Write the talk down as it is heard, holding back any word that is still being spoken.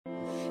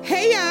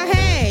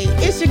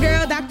your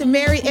girl, Dr.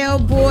 Mary L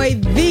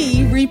Boyde,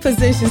 the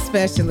reposition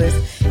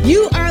specialist.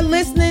 You are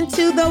listening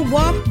to the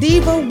Walk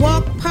Diva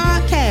Walk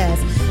podcast.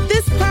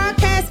 This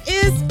podcast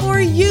is for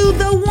you,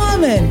 the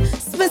woman,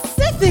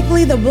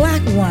 specifically the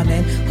Black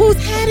woman who's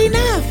had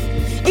enough.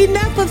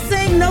 Enough of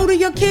saying no to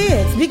your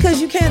kids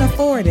because you can't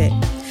afford it.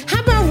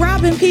 How about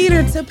robbing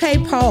Peter to pay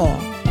Paul?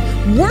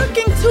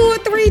 Working 2 or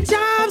 3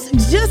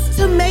 jobs just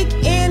to make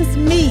ends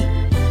meet.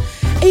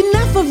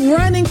 Enough of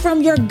running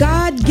from your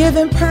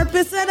God-given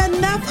purpose and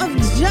enough of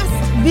just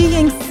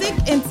being sick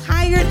and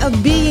tired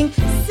of being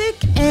sick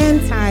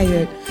and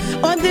tired.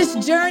 On this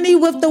journey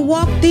with the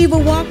Walk Diva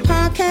Walk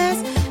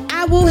podcast,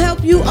 I will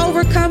help you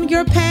overcome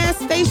your past,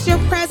 face your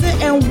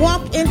present, and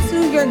walk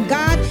into your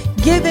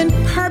God-given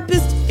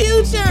purposed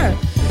future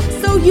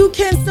so you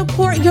can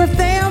support your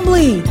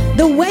family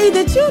the way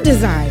that you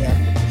desire.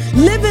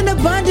 Live in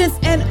abundance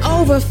and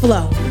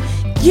overflow.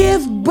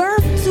 Give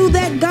birth to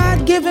that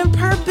God-given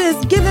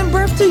purpose, giving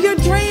birth to your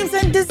dreams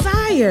and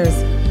desires.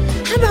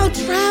 How about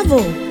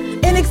travel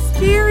and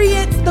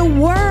experience the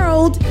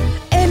world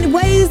in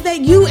ways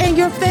that you and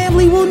your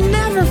family will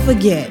never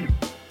forget?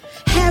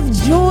 Have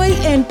joy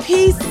and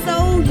peace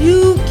so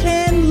you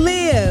can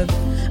live.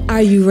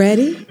 Are you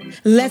ready?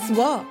 Let's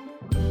walk.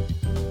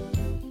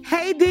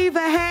 Hey, Diva,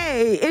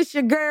 hey, it's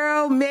your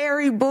girl,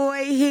 Mary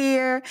Boy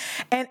here.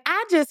 And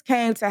I just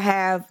came to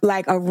have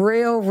like a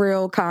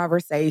real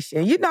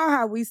conversation. You know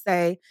how we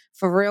say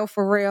for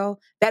real?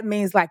 That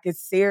means like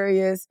it's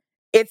serious.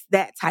 It's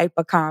that type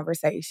of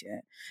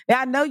conversation.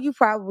 Now, I know you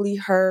probably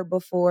heard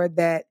before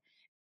that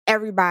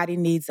everybody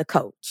needs a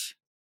coach.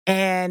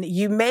 And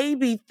you may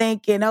be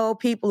thinking, oh,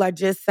 people are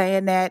just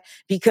saying that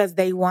because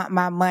they want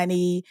my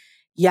money.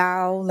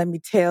 Y'all, let me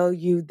tell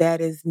you,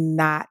 that is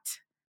not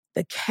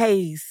the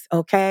case,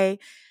 okay?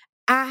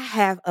 I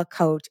have a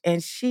coach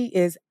and she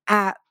is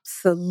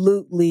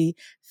absolutely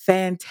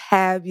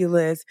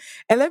fantabulous.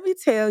 And let me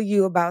tell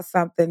you about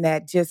something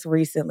that just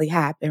recently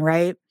happened,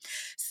 right?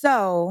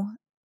 So,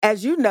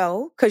 as you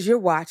know, because you're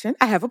watching,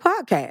 I have a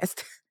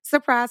podcast.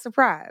 Surprise,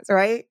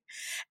 right?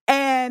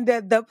 And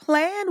the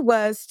plan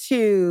was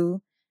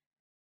to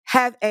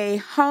have a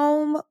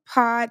home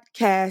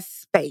podcast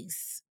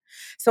space.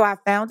 So I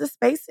found a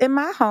space in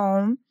my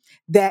home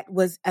that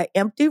was an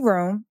empty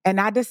room,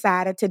 and I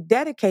decided to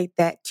dedicate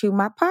that to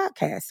my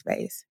podcast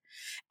space.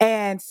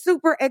 And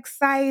super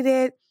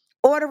excited,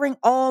 ordering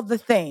all the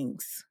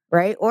things,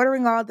 right?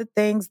 Ordering all the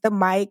things, the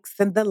mics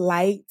and the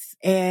lights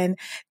and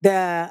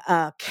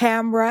the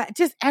camera,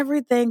 just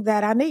everything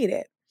that I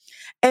needed.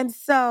 And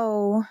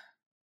so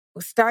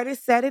we started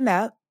setting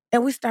up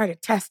and we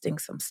started testing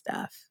some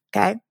stuff,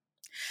 okay?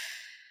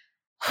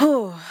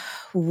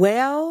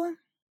 Well,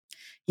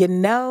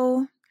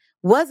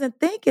 wasn't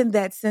thinking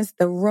that since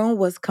the room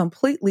was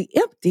completely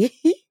empty,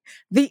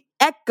 the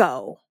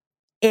echo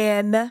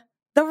in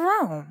the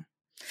room.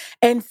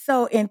 And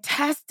so in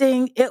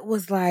testing, it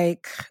was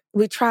like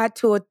we tried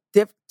 2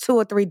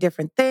 or 3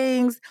 different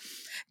things.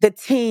 The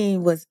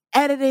team was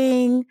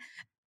editing,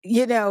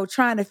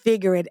 trying to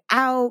figure it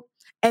out,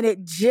 and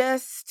it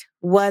just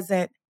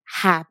wasn't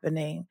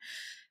happening.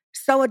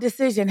 So a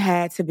decision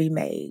had to be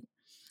made.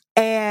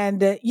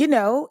 And,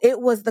 it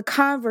was the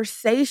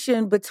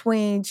conversation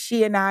between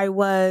she and I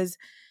was,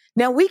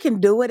 now we can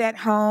do it at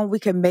home, we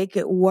can make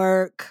it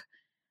work,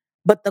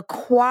 but the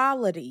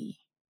quality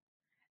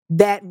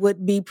that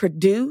would be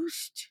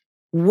produced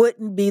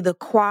wouldn't be the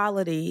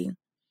quality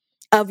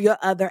of your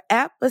other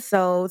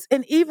episodes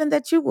and even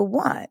that you would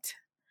want.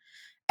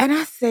 And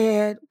I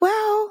said,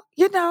 well,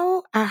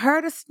 I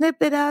heard a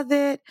snippet of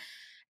it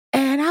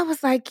and I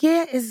was like,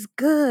 yeah, it's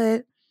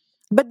good.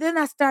 But then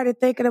I started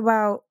thinking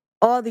about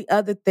all the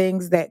other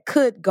things that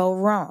could go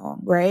wrong,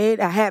 right?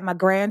 I had my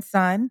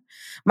grandson.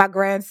 My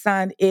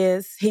grandson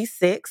he's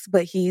 6,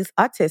 but he's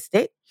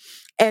autistic.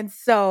 And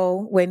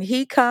so when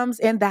he comes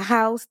in the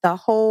house, the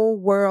whole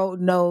world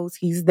knows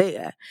he's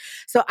there.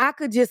 So I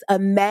could just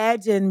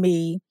imagine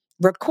me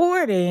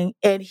recording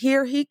and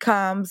here he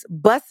comes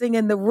busting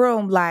in the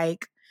room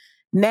like,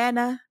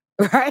 Nana,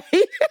 right?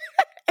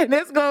 And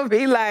it's going to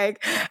be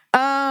like,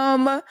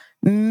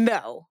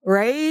 no,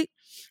 right?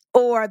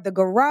 Or the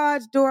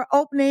garage door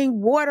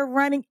opening, water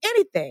running,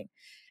 anything.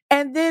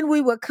 And then we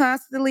would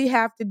constantly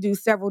have to do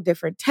several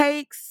different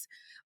takes,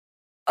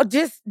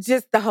 just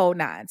the whole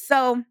 9.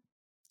 So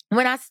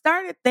when I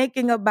started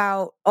thinking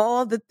about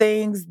all the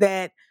things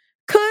that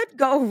could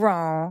go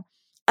wrong,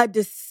 a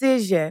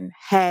decision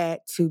had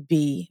to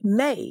be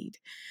made.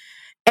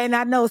 And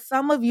I know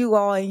some of you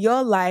all in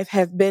your life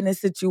have been in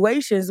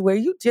situations where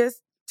you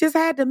just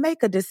had to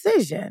make a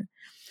decision.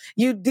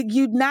 You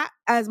not,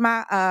 as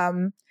my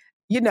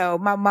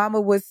my mama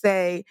would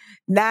say,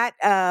 not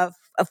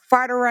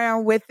fart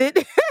around with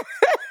it.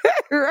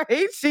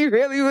 Right? She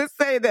really would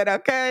say that,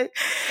 okay?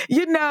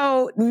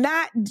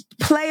 Not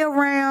play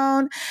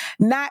around,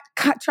 not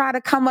try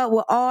to come up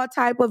with all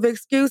type of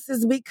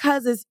excuses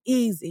because it's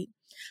easy.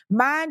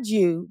 Mind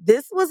you,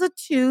 this was a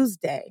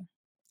Tuesday.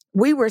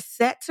 We were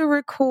set to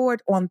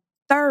record on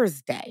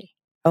Thursday,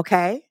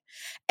 okay?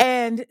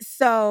 And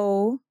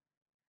so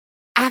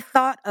I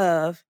thought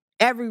of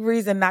every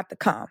reason not to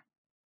come.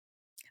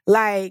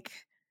 Like,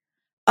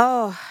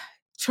 oh,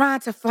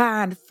 trying to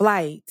find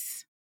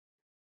flights.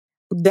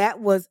 That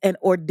was an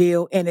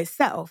ordeal in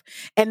itself.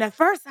 And at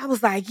first I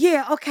was like,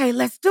 yeah, okay,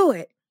 let's do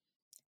it.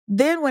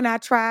 Then when I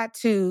tried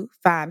to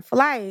find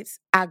flights,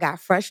 I got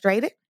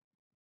frustrated.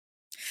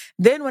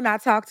 Then when I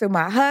talked to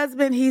my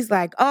husband, he's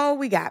like, oh,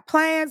 we got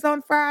plans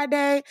on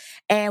Friday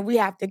and we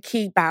have to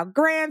keep our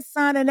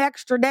grandson an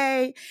extra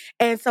day.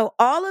 And so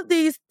all of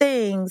these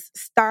things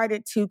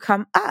started to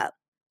come up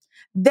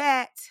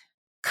that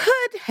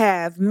could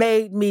have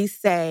made me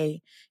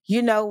say,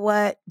 you know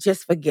what,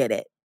 just forget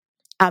it.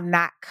 I'm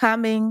not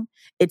coming.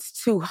 It's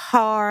too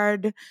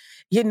hard.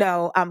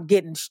 I'm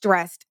getting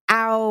stressed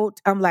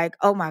out. I'm like,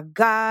 oh my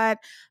God.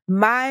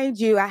 Mind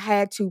you, I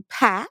had to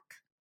pack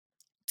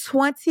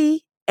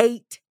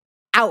 28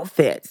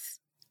 outfits.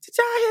 Did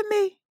y'all hear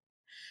me?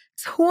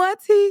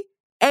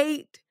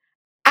 28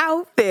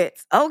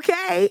 outfits.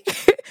 Okay.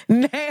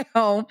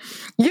 Now,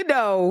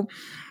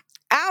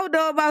 I don't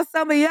know about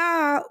some of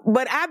y'all,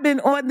 but I've been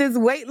on this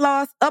weight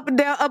loss up and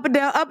down, up and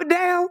down, up and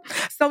down.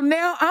 So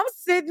now I'm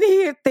sitting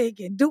here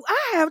thinking, do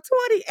I have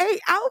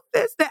 28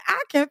 outfits that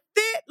I can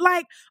fit?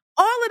 Like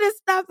all of this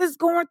stuff is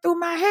going through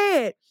my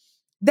head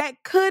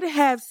that could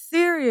have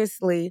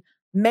seriously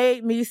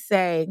made me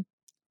say,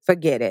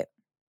 forget it.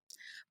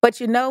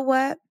 But you know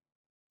what?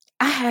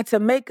 I had to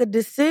make a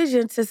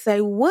decision to say,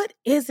 what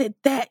is it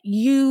that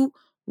you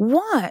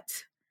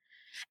want?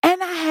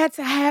 And I had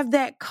to have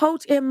that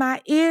coach in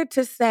my ear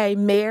to say,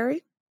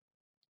 Mary,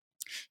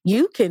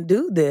 you can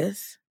do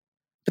this,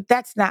 but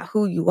that's not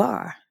who you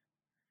are.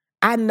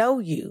 I know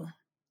you,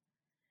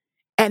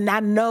 and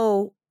I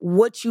know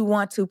what you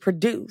want to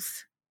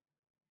produce.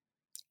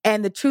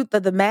 And the truth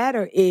of the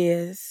matter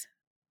is,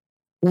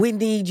 we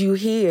need you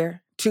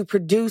here to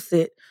produce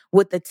it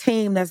with a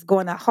team that's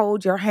going to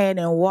hold your hand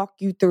and walk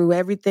you through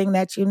everything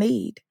that you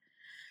need.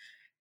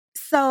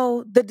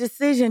 So the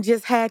decision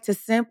just had to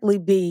simply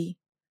be,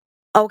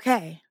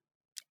 okay,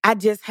 I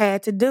just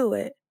had to do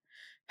it.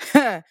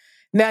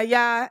 Now,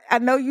 y'all, I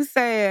know you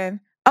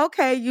saying,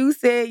 okay, you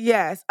said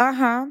yes.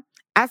 I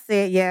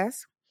said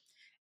yes.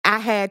 I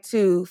had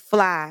to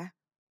fly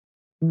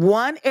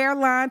one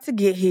airline to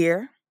get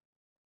here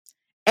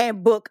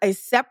and book a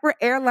separate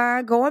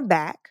airline going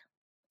back.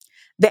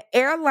 The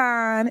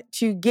airline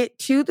to get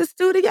to the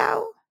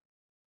studio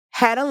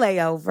had a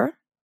layover.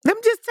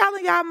 I'm just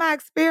telling y'all my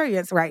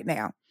experience right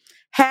now.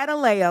 Had a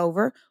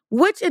layover,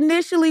 which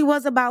initially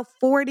was about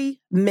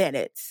 40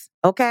 minutes.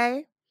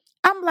 Okay.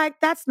 I'm like,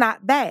 that's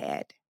not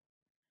bad.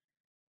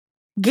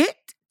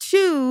 Get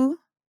to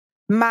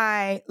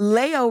my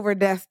layover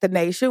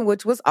destination,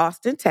 which was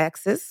Austin,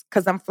 Texas,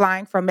 because I'm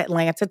flying from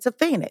Atlanta to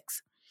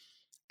Phoenix.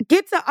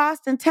 Get to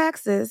Austin,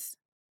 Texas,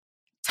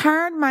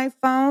 turn my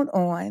phone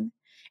on,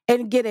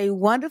 and get a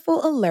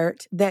wonderful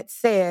alert that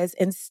says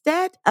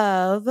instead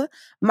of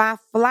my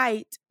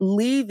flight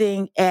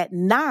leaving at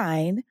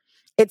 9,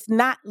 it's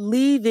not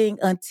leaving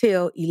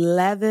until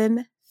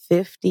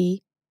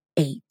 11:58.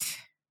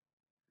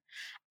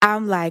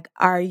 I'm like,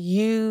 are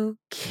you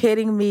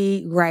kidding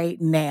me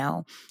right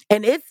now?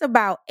 And it's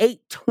about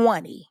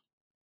 8:20,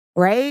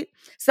 right?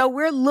 So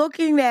we're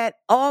looking at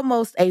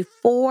almost a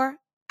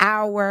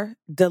 4-hour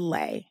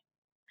delay.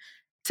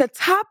 To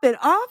top it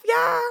off,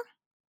 y'all,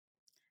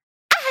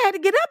 I had to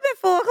get up at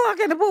 4 o'clock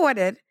in the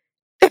morning.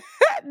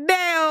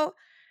 Now,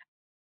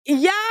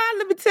 y'all,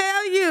 let me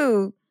tell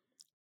you,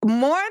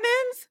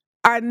 mornings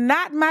are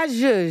not my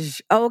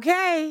zhuzh,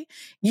 okay?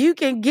 You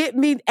can get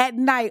me at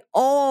night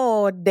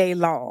all day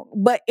long.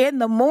 But in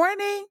the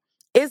morning,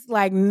 it's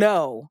like,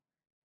 no.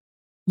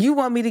 You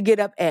want me to get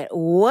up at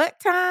what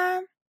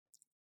time?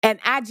 And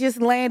I just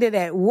landed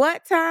at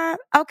what time?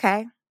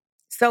 Okay.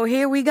 So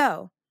here we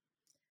go.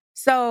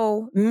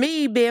 So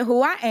me being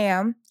who I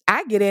am,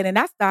 I get in and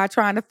I start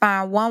trying to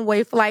find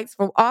one-way flights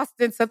from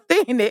Austin to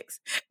Phoenix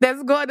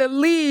that's going to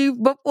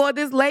leave before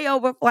this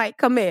layover flight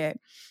come in.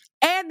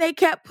 And they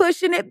kept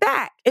pushing it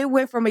back. It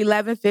went from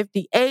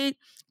 11:58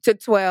 to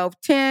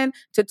 12:10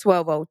 to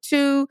 12:02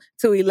 to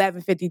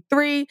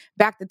 11:53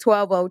 back to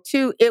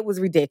 12:02. It was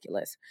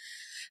ridiculous.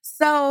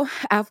 So,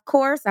 of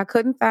course, I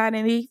couldn't find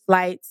any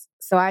flights.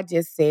 So I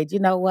just said, you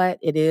know what?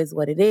 It is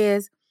what it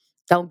is.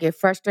 Don't get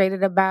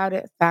frustrated about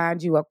it.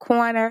 Find you a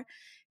corner.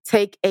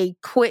 Take a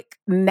quick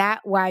nap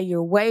while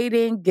you're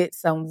waiting. Get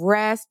some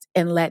rest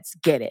and let's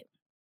get it.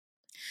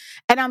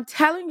 And I'm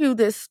telling you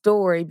this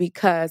story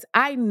because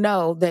I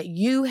know that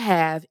you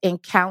have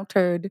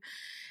encountered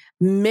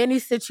many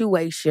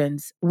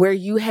situations where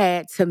you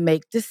had to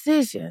make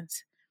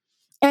decisions.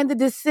 And the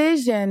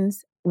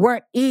decisions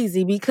weren't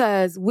easy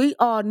because we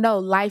all know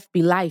life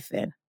be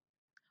lifing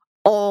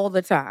all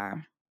the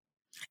time.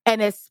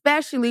 And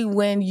especially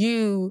when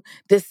you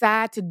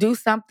decide to do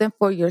something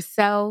for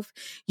yourself,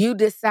 you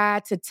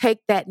decide to take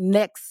that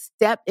next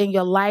step in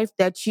your life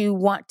that you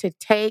want to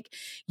take.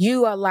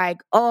 You are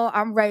like, oh,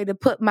 I'm ready to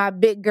put my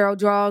big girl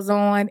drawers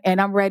on and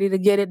I'm ready to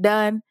get it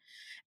done.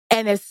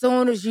 And as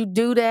soon as you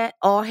do that,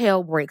 all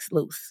hell breaks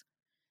loose.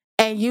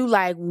 And you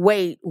like,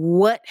 wait,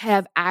 what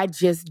have I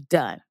just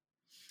done?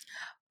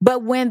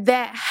 But when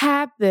that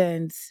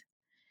happens,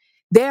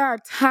 there are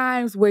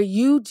times where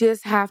you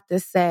just have to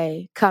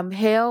say, come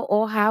hell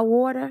or high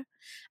water,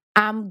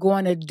 I'm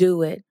going to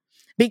do it.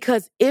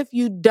 Because if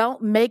you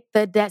don't make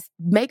the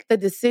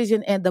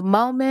decision in the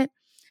moment,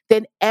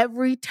 then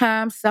every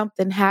time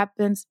something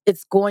happens,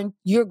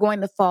 you're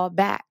going to fall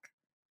back.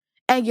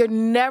 And you're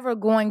never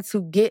going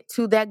to get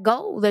to that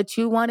goal that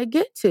you want to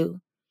get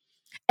to.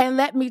 And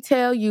let me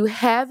tell you,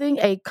 having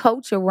a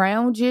coach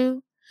around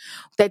you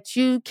that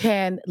you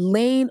can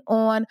lean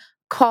on,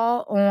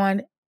 call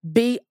on,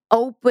 be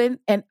open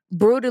and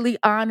brutally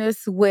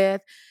honest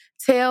with,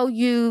 tell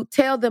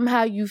them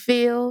how you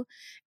feel,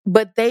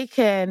 but they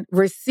can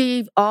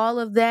receive all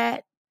of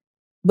that,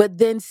 but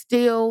then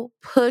still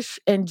push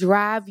and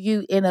drive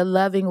you in a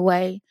loving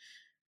way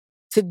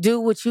to do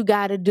what you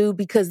got to do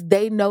because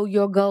they know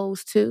your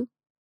goals too.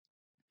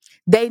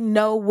 They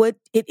know what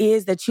it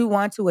is that you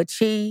want to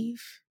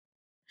achieve.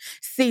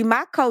 See,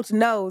 my coach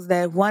knows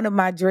that one of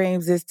my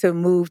dreams is to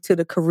move to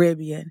the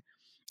Caribbean.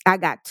 I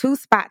got 2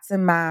 spots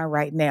in mind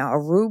right now,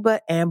 Aruba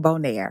and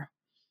Bonaire.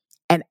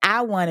 And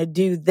I want to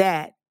do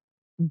that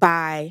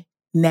by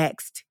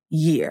next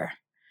year.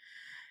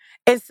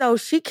 And so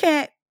she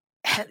can't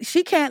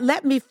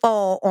let me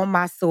fall on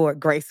my sword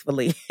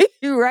gracefully,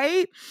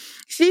 right?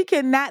 She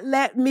cannot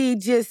let me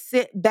just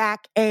sit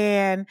back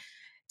and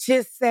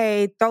just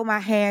say, throw my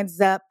hands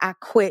up, I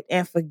quit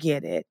and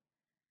forget it.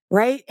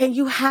 Right? And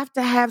you have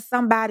to have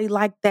somebody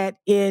like that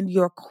in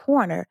your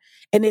corner.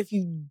 And if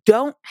you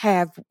don't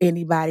have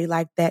anybody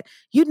like that,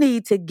 you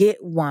need to get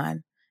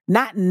one.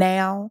 Not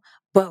now,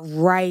 but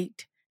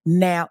right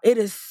now. It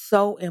is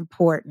so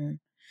important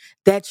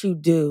that you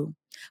do.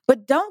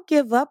 But don't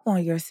give up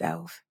on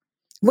yourself.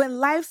 When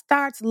life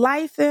starts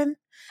lifing,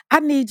 I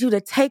need you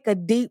to take a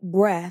deep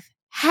breath,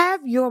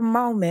 have your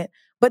moment,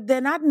 but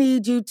then I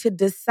need you to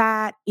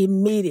decide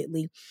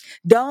immediately.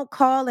 Don't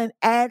call and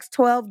ask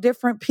 12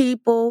 different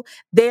people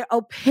their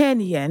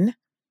opinion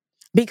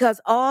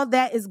because all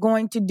that is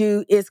going to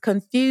do is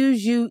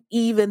confuse you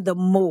even the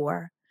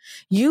more.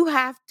 You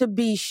have to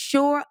be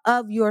sure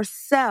of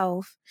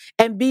yourself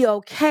and be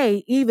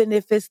okay even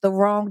if it's the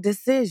wrong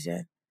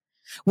decision.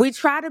 We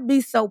try to be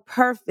so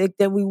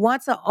perfect and we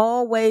want to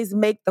always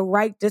make the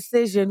right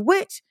decision,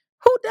 which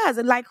who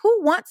doesn't? Like,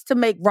 who wants to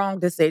make wrong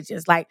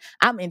decisions? Like,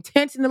 I'm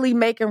intentionally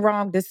making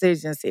wrong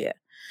decisions here.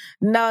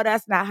 No,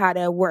 that's not how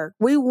that works.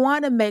 We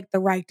want to make the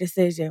right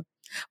decision,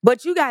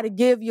 but you got to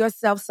give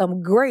yourself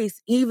some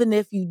grace, even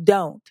if you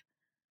don't.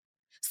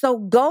 So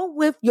go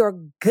with your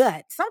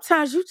gut.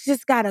 Sometimes you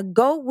just got to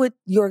go with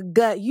your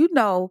gut. You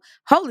know,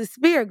 Holy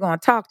Spirit going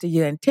to talk to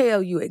you and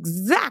tell you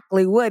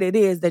exactly what it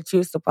is that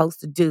you're supposed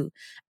to do.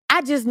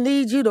 I just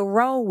need you to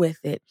roll with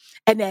it.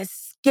 And as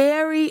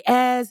scary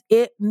as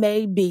it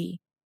may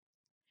be,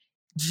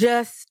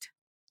 just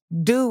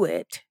do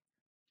it.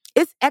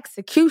 It's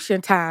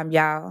execution time,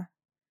 y'all.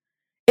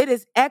 It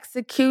is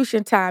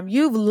execution time.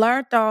 You've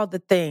learned all the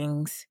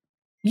things.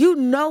 You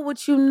know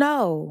what you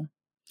know.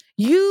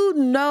 You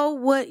know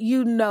what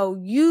you know.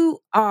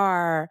 You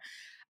are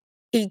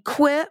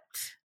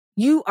equipped.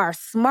 You are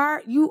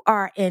smart. You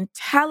are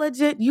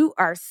intelligent. You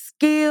are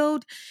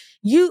skilled.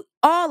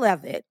 All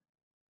of it.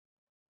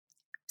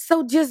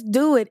 So just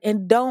do it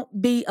and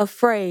don't be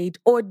afraid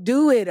or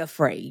do it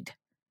afraid.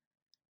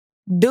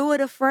 Do it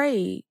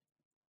afraid.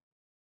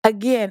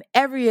 Again,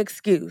 every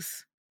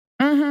excuse.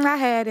 I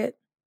had it.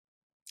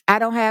 I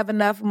don't have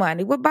enough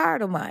money. Well, borrow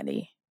the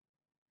money.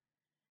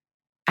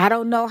 I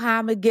don't know how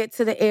I'm going to get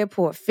to the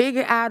airport.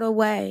 Figure out a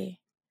way.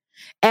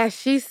 As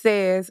she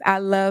says, I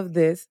love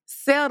this,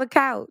 sell the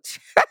couch.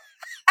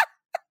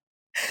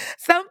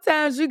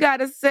 Sometimes you got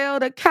to sell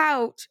the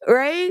couch,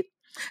 right?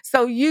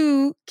 So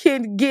you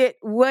can get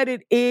what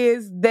it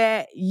is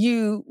that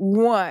you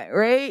want,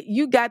 right?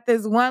 You got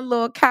this one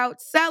little couch,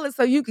 sell it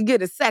so you can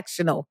get a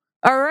sectional.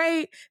 All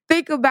right.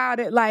 Think about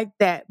it like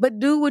that. But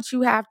do what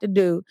you have to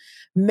do.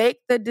 Make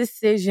the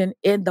decision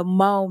in the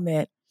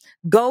moment.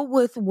 Go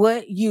with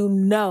what you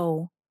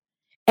know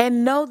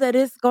and know that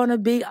it's going to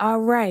be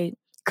all right.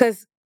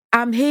 Because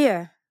I'm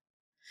here.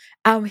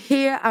 I'm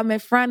here. I'm in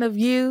front of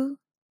you.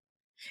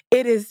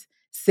 It is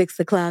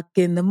 6:00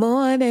 in the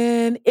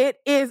morning. It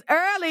is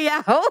early,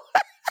 y'all.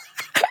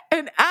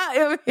 And I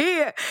am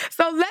here.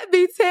 So let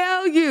me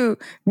tell you,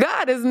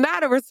 God is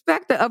not a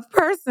respecter of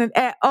person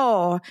at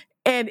all.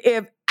 And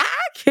if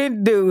I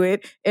can do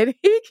it and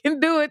he can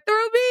do it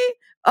through me,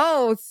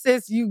 oh,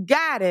 sis, you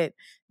got it.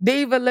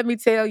 Diva, let me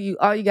tell you,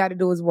 all you got to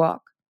do is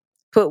walk.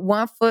 Put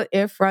one foot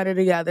in front of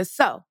the other.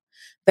 So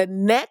the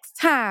next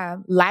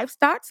time life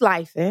starts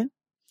lifing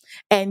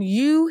and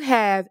you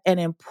have an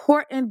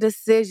important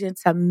decision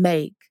to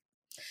make,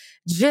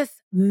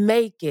 just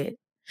make it.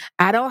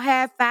 I don't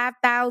have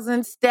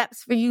 5,000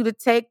 steps for you to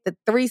take, the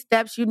 3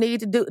 steps you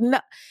need to do. No,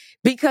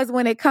 because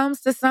when it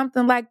comes to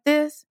something like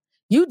this,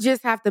 you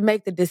just have to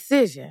make the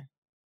decision,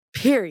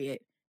 period.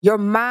 Your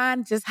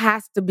mind just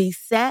has to be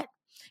set.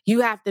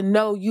 You have to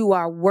know you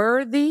are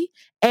worthy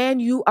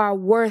and you are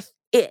worth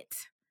it.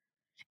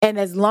 And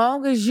as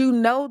long as you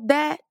know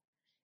that,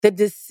 the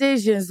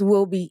decisions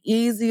will be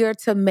easier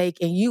to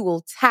make and you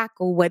will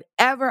tackle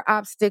whatever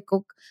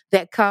obstacle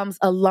that comes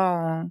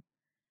along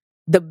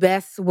the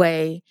best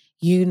way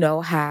you know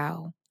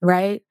how,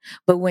 right?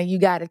 But when you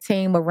got a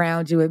team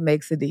around you, it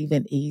makes it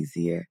even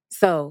easier.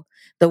 So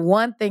the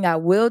one thing I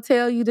will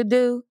tell you to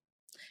do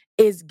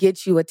is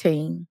get you a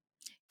team,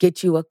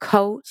 get you a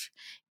coach,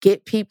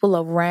 get people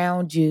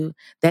around you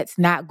that's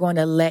not going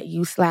to let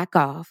you slack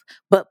off,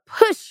 but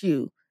push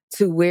you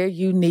to where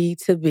you need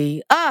to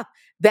be.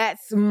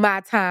 That's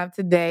my time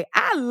today.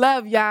 I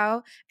love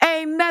y'all.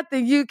 Ain't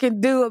nothing you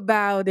can do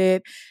about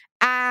it.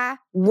 I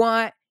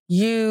want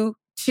you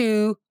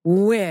to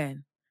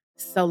win.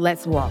 So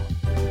let's walk.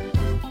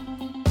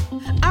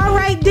 All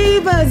right,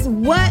 divas,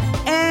 what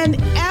an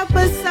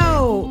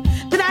episode.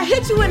 Did I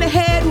hit you in the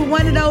head with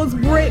one of those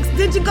bricks?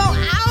 Did you go,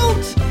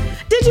 ouch?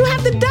 Did you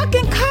have to duck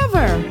and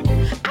cover?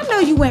 I know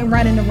you went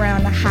running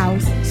around the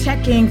house,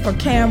 checking for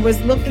cameras,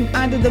 looking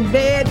under the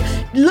bed,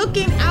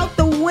 looking out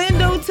the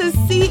window to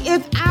see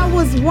if I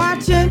was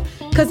watching,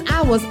 because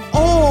I was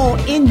all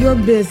in your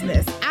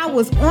business. I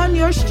was on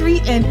your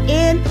street and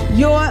in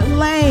your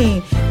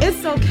lane.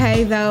 It's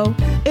okay, though.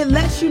 It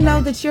lets you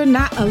know that you're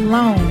not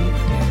alone.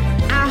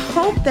 I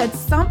hope that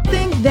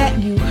something that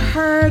you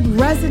heard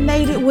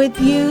resonated with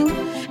you.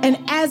 And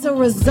as a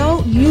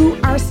result, you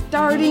are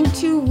starting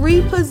to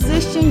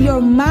reposition your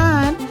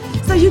mind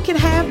so you can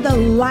have the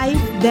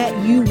life that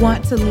you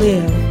want to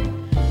live.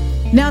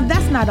 Now,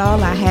 that's not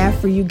all I have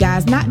for you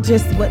guys, not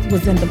just what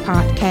was in the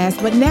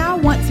podcast, but now I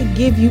want to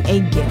give you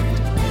a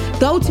gift.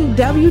 Go to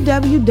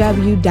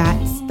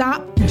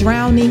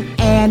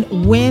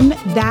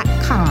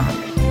www.stopdrowningandwin.com.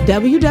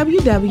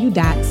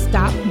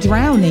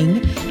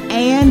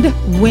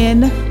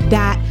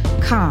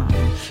 www.stopdrowningandwin.com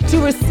to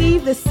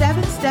receive the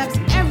 7 steps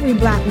every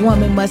Black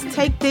woman must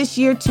take this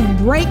year to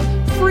break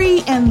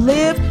free and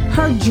live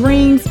her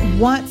dreams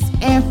once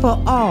and for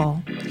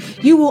all.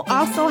 You will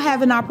also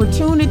have an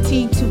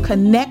opportunity to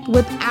connect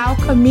with our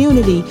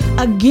community.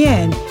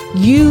 Again,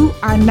 you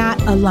are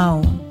not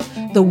alone.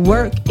 The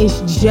work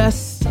is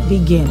just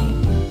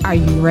beginning. Are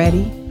you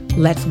ready?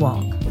 Let's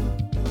walk.